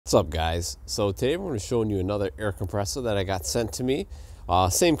What's up, guys? So today I'm going to be showing you another air compressor that I got sent to me.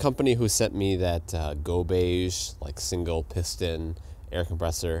 Same company who sent me that gobege, like single piston air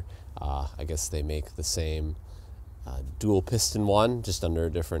compressor. I guess they make the same dual piston one, just under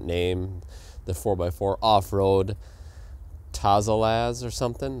a different name. The 4x4 off-road Tozalazz or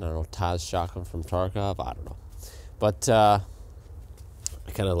something. I don't know, Taz shotgun from Tarkov. I don't know. But I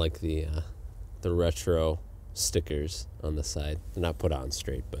kind of like the retro stickers on the side. They're not put on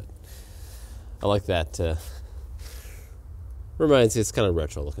straight, but I like that. Reminds me, it's kind of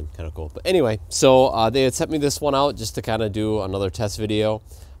retro looking, kind of cool. But anyway, so they had sent me this one out just to kind of do another test video,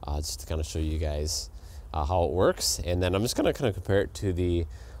 just to kind of show you guys how it works. And then I'm just going to kind of compare it to the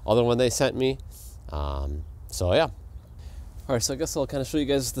other one they sent me. So yeah. All right, so I guess I'll kind of show you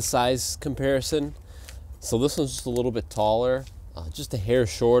guys the size comparison. So this one's just a little bit taller, just a hair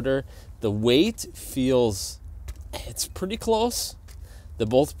shorter. The weight feels, it's pretty close. They're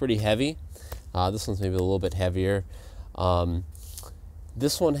both pretty heavy. This one's maybe a little bit heavier.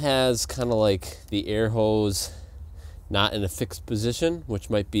 This one has kind of like the air hose not in a fixed position, which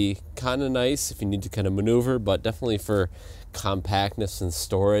might be kind of nice if you need to kind of maneuver, but definitely for compactness and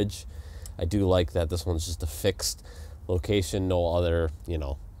storage, I do like that this one's just a fixed location, no other,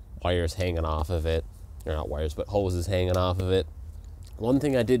 wires hanging off of it. Or not wires, but hoses hanging off of it. One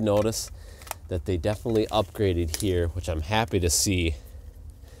thing I did notice that they definitely upgraded here, which I'm happy to see,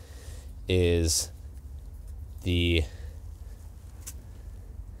 is the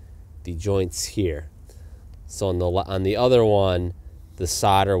joints here. So on the other one, the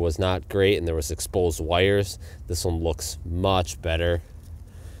solder was not great and there was exposed wires. This one looks much better.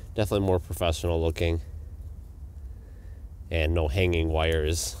 Definitely more professional looking. And no hanging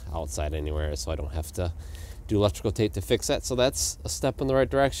wires outside anywhere, so I don't have to do electrical tape to fix that. So that's a step in the right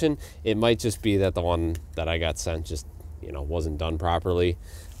direction. It might just be that the one that I got sent just, wasn't done properly.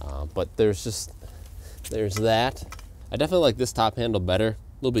 But there's that. I definitely like this top handle better. A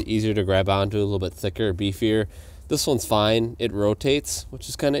little bit easier to grab onto, a little bit thicker, beefier. This one's fine. It rotates, which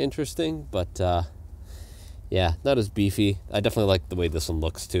is kind of interesting, but yeah, not as beefy. I definitely like the way this one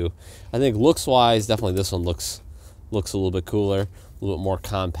looks too. I think looks-wise, definitely this one looks a little bit cooler, a little bit more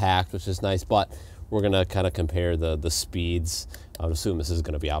compact, which is nice, but we're going to kind of compare the speeds. I would assume this is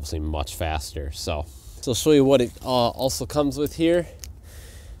going to be obviously much faster. So I'll show you what it also comes with here.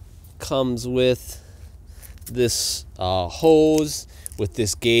 Comes with this hose, with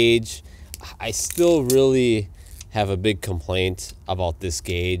this gauge. I still really have a big complaint about this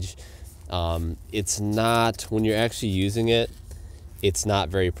gauge. It's not, when you're actually using it, it's not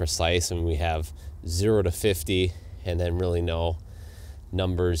very precise, and we have 0 to 50 and then really no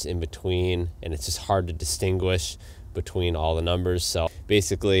numbers in between, and it's just hard to distinguish between all the numbers. So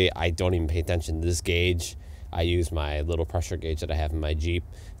basically I don't even pay attention to this gauge. I use my little pressure gauge that I have in my Jeep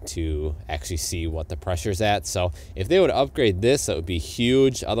to actually see what the pressure's at. So if they would upgrade this, that would be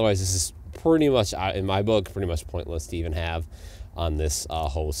huge. Otherwise, this is pretty much, in my book, pretty much pointless to even have on this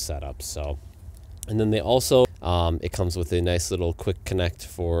hose setup. So, and then they also, it comes with a nice little quick connect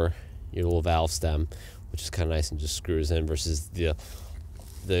for your little valve stem, which is kind of nice and just screws in, versus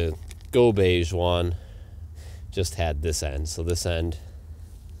the gobege one just had this end. So this end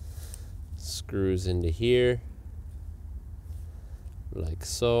screws into here like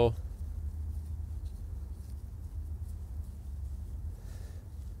so.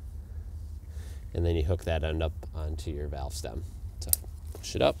 And then you hook that end up onto your valve stem to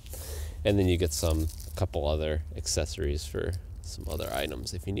push it up. And then you get a couple other accessories for some other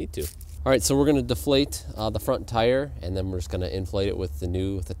items if you need to. All right, so we're going to deflate the front tire, and then we're just going to inflate it with the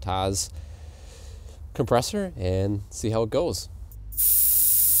Tozalazz compressor and see how it goes.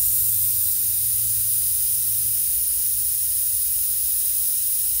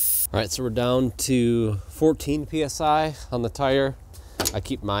 All right, so we're down to 14 PSI on the tire. I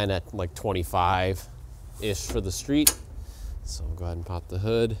keep mine at like 25-ish for the street. So we'll go ahead and pop the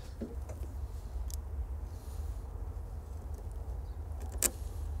hood.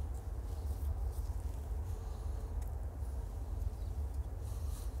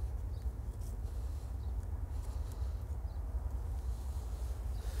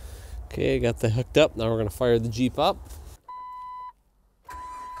 Okay, got that hooked up. Now we're going to fire the Jeep up.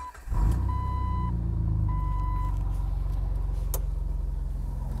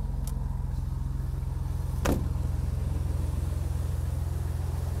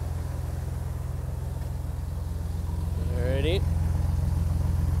 Alrighty.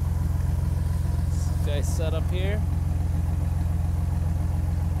 This guy's set up here.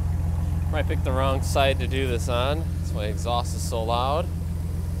 Might pick the wrong side to do this on. That's why exhaust is so loud.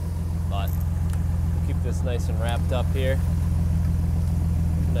 But keep this nice and wrapped up here.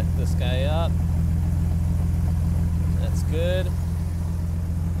 Connect this guy up. That's good.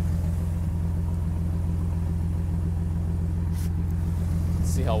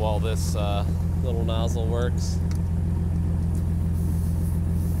 See how well this little nozzle works.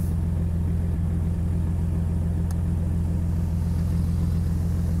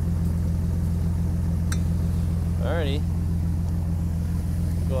 Alrighty.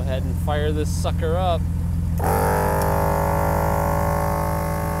 Go ahead and fire this sucker up.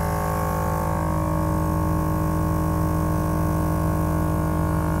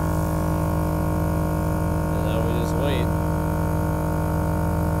 And now we just wait.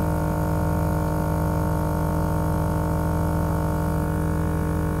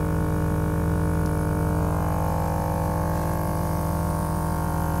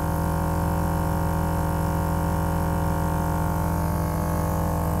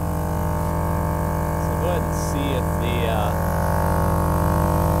 See if the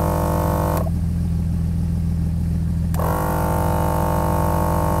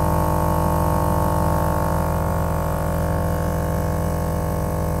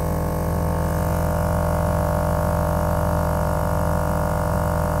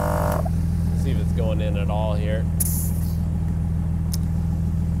see if it's going in at all here.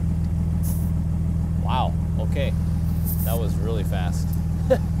 Wow, okay, that was really fast.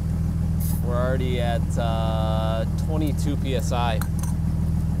 We're already at 22 PSI.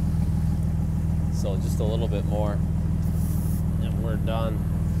 So just a little bit more and we're done.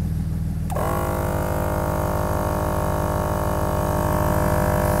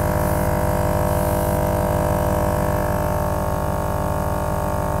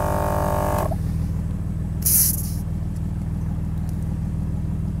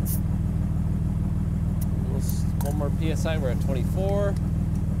 One more PSI, we're at 24.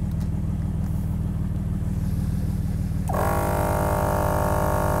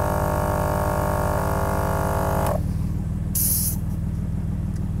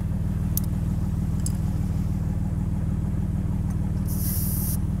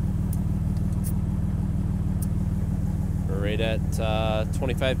 Right at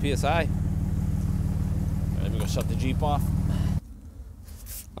 25 PSI. Let me go shut the Jeep off.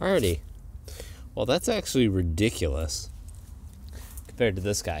 Alrighty. Well, that's actually ridiculous compared to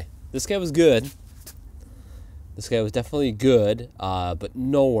this guy. This guy was good. This guy was definitely good, but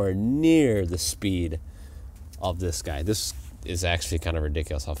nowhere near the speed of this guy. This is actually kind of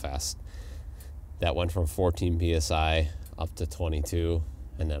ridiculous how fast. That went from 14 PSI up to 22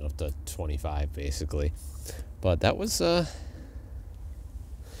 and then up to 25 basically. But that was, I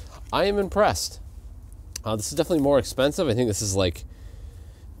am impressed. This is definitely more expensive. I think this is like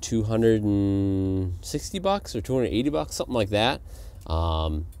 $260 or 280 bucks, something like that.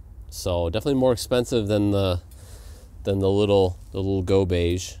 So definitely more expensive than the little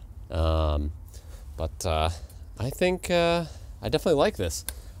gobege. But I think I definitely like this.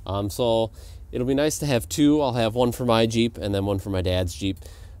 So it'll be nice to have two. I'll have one for my Jeep and then one for my dad's Jeep.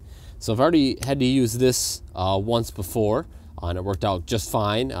 So I've already had to use this once before, and it worked out just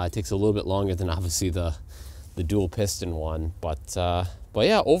fine. It takes a little bit longer than obviously the dual piston one, but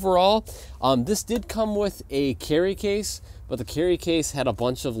yeah, overall, this did come with a carry case, but the carry case had a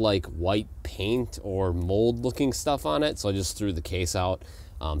bunch of like white paint or mold looking stuff on it, so I just threw the case out,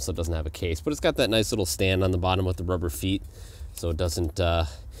 so it doesn't have a case. But it's got that nice little stand on the bottom with the rubber feet, so it doesn't.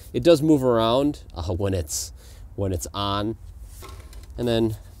 It does move around when it's on, and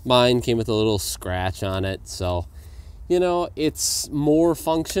then mine came with a little scratch on it, so you know, it's more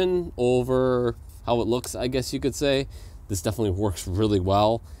function over how it looks, I guess you could say. This definitely works really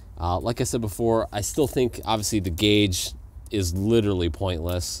well. Like I said before, I still think obviously the gauge is literally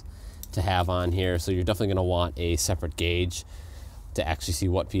pointless to have on here, so you're definitely going to want a separate gauge to actually see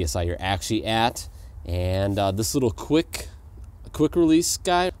what PSI you're actually at. And this little quick release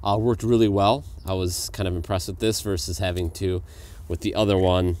guy worked really well. I was kind of impressed with this versus having to, with the other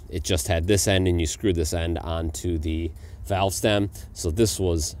one, it just had this end and you screw this end onto the valve stem. So this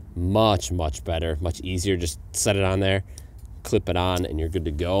was much better, much easier. Just set it on there, clip it on, and you're good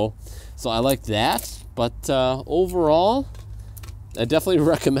to go. So I like that, but overall, I definitely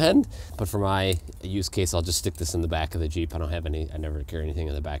recommend. But for my use case, I'll just stick this in the back of the Jeep. I never carry anything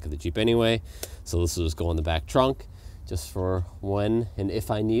in the back of the Jeep anyway. So this will just go in the back trunk just for when and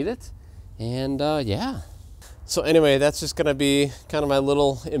if I need it. And yeah. So anyway, that's just gonna be kind of my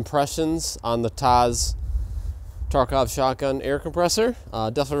little impressions on the Tozalazz Tarkov shotgun air compressor.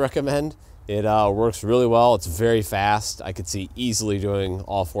 Definitely recommend. It works really well. It's very fast. I could see easily doing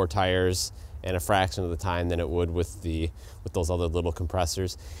all 4 tires in a fraction of the time than it would with those other little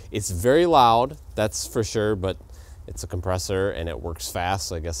compressors. It's very loud, that's for sure, but it's a compressor and it works fast,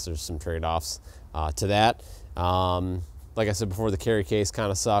 so I guess there's some trade-offs to that. Like I said before, the carry case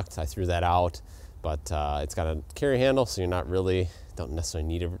kind of sucked. I threw that out, but it's got a carry handle, so don't necessarily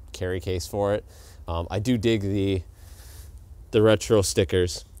need a carry case for it. I do dig the retro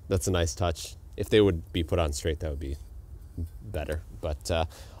stickers. That's a nice touch. If they would be put on straight, that would be better. But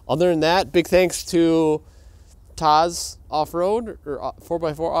other than that, big thanks to Tozalazz Off-Road, or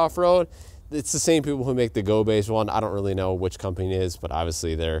 4x4 Off-Road. It's the same people who make the gobege one. I don't really know which company it is, but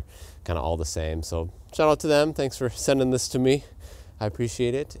obviously they're kind of all the same. So shout out to them. Thanks for sending this to me. I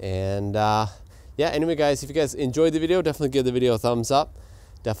appreciate it. And yeah, anyway, guys, if you guys enjoyed the video, definitely give the video a thumbs up.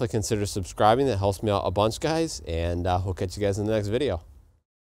 Definitely consider subscribing. That helps me out a bunch, guys. And we'll catch you guys in the next video.